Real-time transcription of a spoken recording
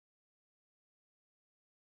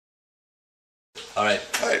All right.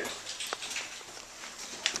 Hi.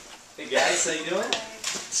 Hey guys, how you doing?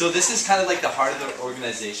 So this is kind of like the heart of the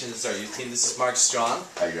organization. This is our youth team. This is Mark Strong.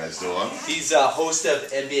 How you guys doing? He's a host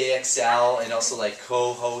of NBA XL and also like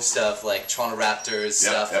co-host of like Toronto Raptors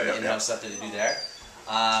stuff and in-house stuff that they do there.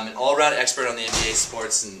 An all-around expert on the NBA,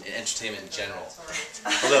 sports, and entertainment in general.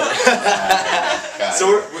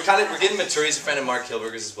 So we're getting a tour. He's a friend of Mark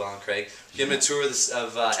Hilberger's as well, and Craig. We're getting a tour of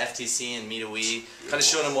FTC and Meet a We, kind of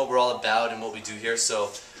showing him what we're all about and what we do here.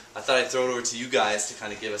 So I thought I'd throw it over to you guys to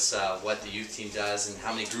kind of give us what the youth team does and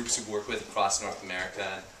how many groups we work with across North America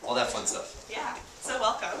and all that fun stuff. Yeah, so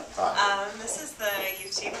welcome. This is the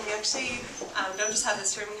youth team, and we actually don't just have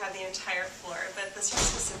this room, we have the entire floor, but this room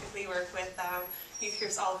specifically work with youth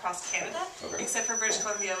groups all across Canada, except for British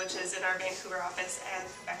Columbia, which is in our Vancouver office, and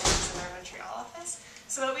Quebec, which is in our Montreal office.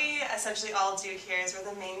 So what we essentially all do here is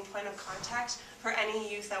we're the main point of contact for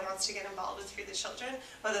any youth that wants to get involved with Free the Children,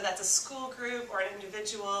 whether that's a school group or an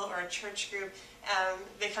individual or a church group.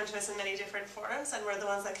 They come to us in many different forums, and we're the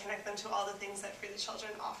ones that connect them to all the things that Free the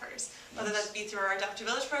Children offers, whether that be through our Adopt a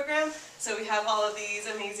Village program. So we have all of these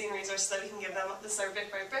amazing resources that we can give them. This is our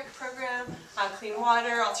Brick by Brick program, clean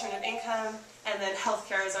water, alternative income, and then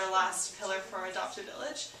healthcare is our last pillar for Adopt a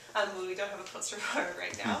Village. We don't have a poster for it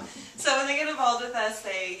right now. So when they get involved with us,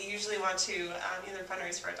 they usually want to either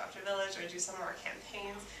fundraise for Adopt a Village or do some of our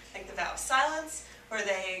campaigns, like the Vow of Silence, where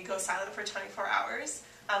they go silent for 24 hours.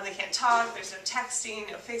 They can't talk, there's no texting,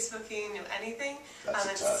 no Facebooking, no anything. That's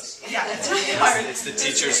a test. Yeah, it's really hard. It's the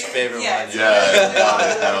teacher's favorite one. Yeah,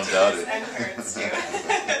 I don't doubt it. And parents too.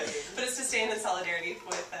 But it's to stand in solidarity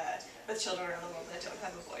with children around the world that don't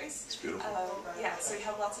have a voice. It's beautiful. Yeah, so we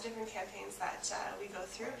have lots of different campaigns that we go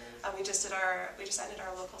through. We just ended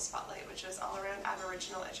our local spotlight, which was all around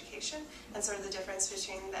Aboriginal education and sort of the difference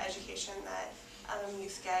between the education that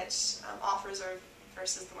youth get offers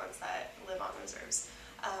versus the ones that live on reserves.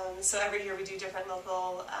 So every year we do different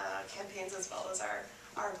local campaigns as well as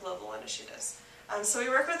our global initiatives. So we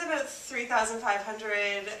work with about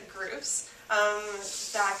 3,500 groups.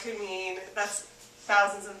 That could mean that's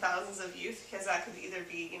thousands and thousands of youth, because that could either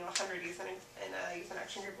be 100 youth in a youth in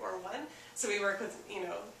action group or one. So we work with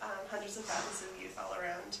hundreds of thousands of youth all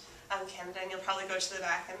around Canada, and you'll probably go to the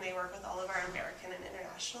back and they work with all of our American and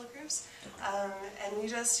international groups. And we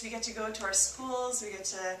get to go to our schools, we get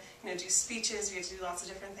to do speeches, we get to do lots of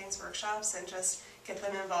different things, workshops, and just get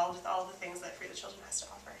them involved with all the things that Free the Children has to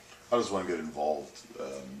offer. How does one get involved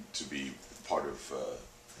to be part of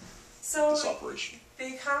this operation?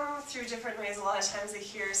 They come through different ways. A lot of times they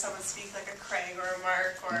hear someone speak, like a Craig or a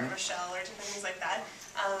Mark or a Michelle or different things like that.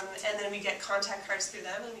 And then we get contact cards through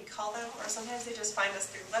them and we call them, or sometimes they just find us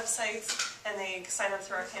through websites and they sign up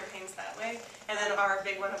through our campaigns that way. And then our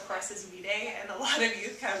big one, of course, is We Day, and a lot of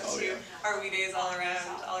youth come to our We Days all around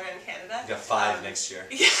Canada. We got 5 next year.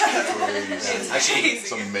 Yeah, it's actually, crazy.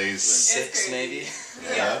 It's amazing. 6 maybe.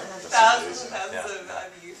 Yeah, thousands and thousands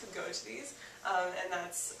of youth go to these. And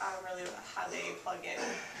that's really how they plug in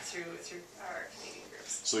through our Canadian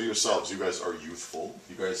groups. So yourselves, you guys are youthful.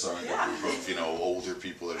 You guys aren't a group of older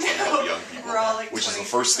people that are trying to help young people. We're all like which is the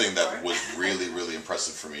first thing that was really, really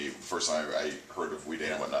impressive for me. First time I heard of We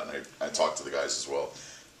Day and whatnot, and I talked to the guys as well,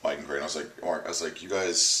 Mike and Craig. And I was like, Mark, you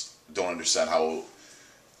guys don't understand how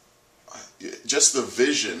just the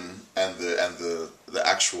vision and the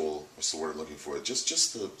actual, what's the word I'm looking for?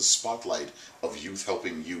 Just the spotlight of youth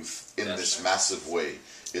helping youth in this massive way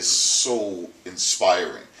is so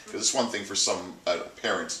inspiring. Because it's one thing for a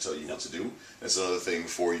parent to tell you what to do. It's another thing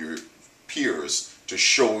for your peers to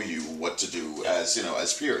show you what to do as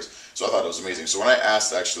peers. So I thought it was amazing. So when I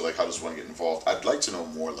asked actually how does one get involved, I'd like to know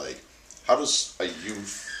more how does a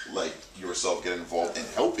youth like yourself get involved in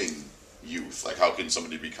helping youth? How can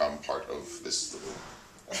somebody become part of this little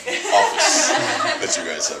office that you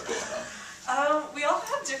guys have going on? We all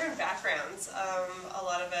have different backgrounds. A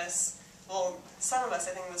lot of us, some of us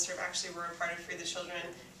I think in this room actually were a part of Free the Children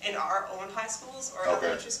in our own high schools or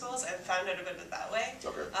elementary schools and found out about it that way.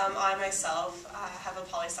 I myself have a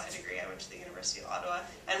poli-sci degree. I went to the University of Ottawa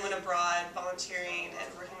and went abroad volunteering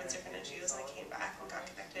and working with different NGOs, and I came back and got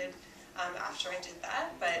connected after I did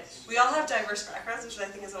that. But we all have diverse backgrounds, which I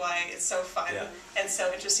think is why it's so fun and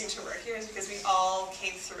so interesting to work here, is because we all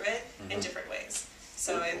came through it in different ways.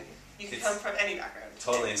 So you can come from any background.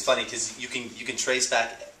 Totally, it's funny because you can trace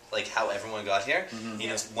back like how everyone got here. You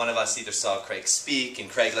know, one of us either saw Craig speak, and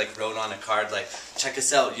Craig like wrote on a card like, check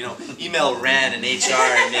us out, you know, email Rand and HR,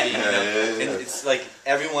 and maybe, you know, and it's like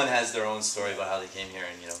everyone has their own story about how they came here,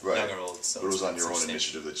 and you know, young or old. So but it was on your own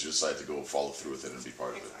initiative that you decided to go follow through with it and be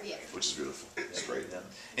part of it, which is beautiful. It's great. Yeah.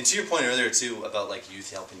 And to your point earlier too about like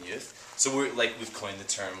youth helping youth. So we've coined the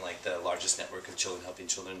term like the largest network of children helping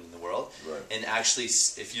children in the world. Right. And actually,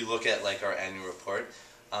 if you look at like our annual report,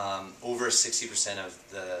 over 60% of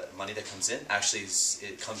the money that comes in actually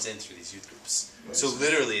it comes in through these youth groups. Amazing. So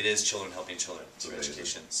literally, it is children helping children through Amazing.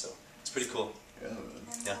 education. So it's pretty cool. Yeah, man.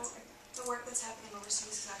 And the work that's happening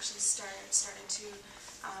overseas has actually started to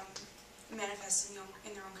manifest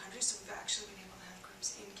in their own countries. So we've actually been able to have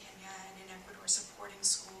groups in Kenya and in Ecuador supporting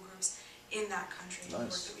school groups in that country, the work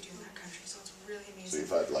that we do in that country. So it's really amazing. So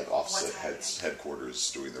you've had like offset headquarters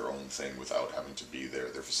doing their own thing without having to be there.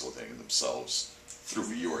 They're facilitating themselves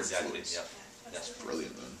through your influence. Yeah. That's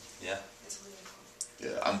brilliant, man. Yeah. It's really cool.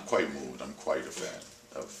 Yeah, I'm quite moved. I'm quite a fan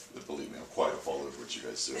of, believe me, I'm quite a follower of what you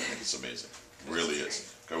guys do. I think it's amazing. It really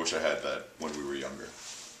is. I wish I had that when we were younger.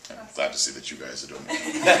 I'm glad to see that you guys are doing it.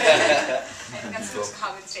 I think that's the most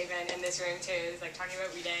common statement in this room too, is like talking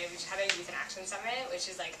about We Day. We just had a Youth in Action Summit, which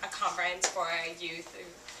is like a conference for youth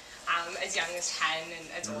as young as 10 and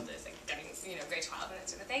as old as like grade 12 and that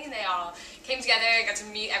sort of thing. And they all came together, got to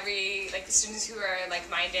meet the students who are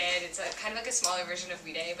like-minded. It's kind of like a smaller version of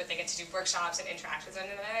We Day, but they get to do workshops and interact with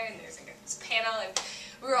one another. And there's like this panel, and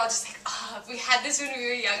we were all just like, oh, we had this when we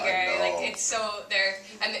were younger. Like it's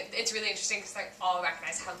and it's really interesting because they all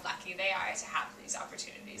recognize how lucky they are to have these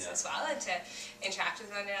opportunities as well, and to interact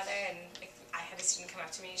with one another. And like, I had a student come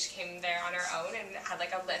up to me. She came there on her own and had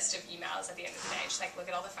like a list of emails at the end of the day. She's like, look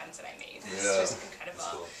at all the friends that I made. This was incredible.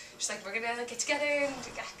 Cool. She's like, we're gonna get together and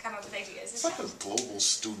come up with ideas. It's like a global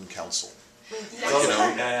student council. Yeah. You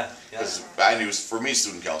know, because I knew for me,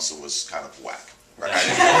 student council was kind of whack. Right?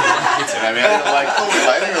 I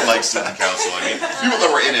didn't even like student council. I mean, people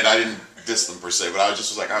that were in it, I didn't diss them per se, but I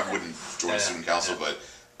just was like, I wouldn't join student council. But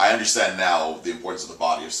I understand now the importance of the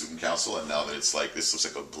body of student council, and now that it's like this looks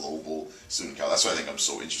like a global student council. That's why I think I'm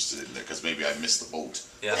so interested in it, because maybe I missed the boat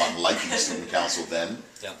on liking student council then,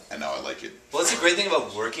 and now I like it. Well, that's a great thing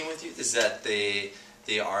about working with youth is that they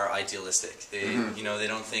are idealistic. They you know, they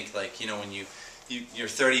don't think like, you know, when you're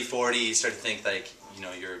 30, 40, you start to think like, you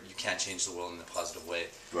know, you can't change the world in a positive way.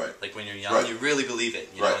 Right. Like when you're young, you really believe it.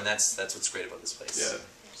 You know, and that's what's great about this place. Yeah.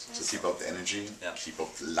 So keep up the energy, keep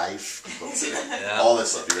up the life, keep up the, Yeah. all that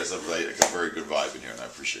stuff. You guys have like a very good vibe in here, and I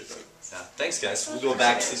appreciate that. Yeah. Thanks, guys. We'll go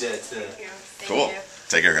back to Thank you. Cool.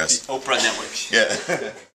 Take care, guys. Oprah Network.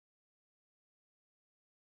 Yeah.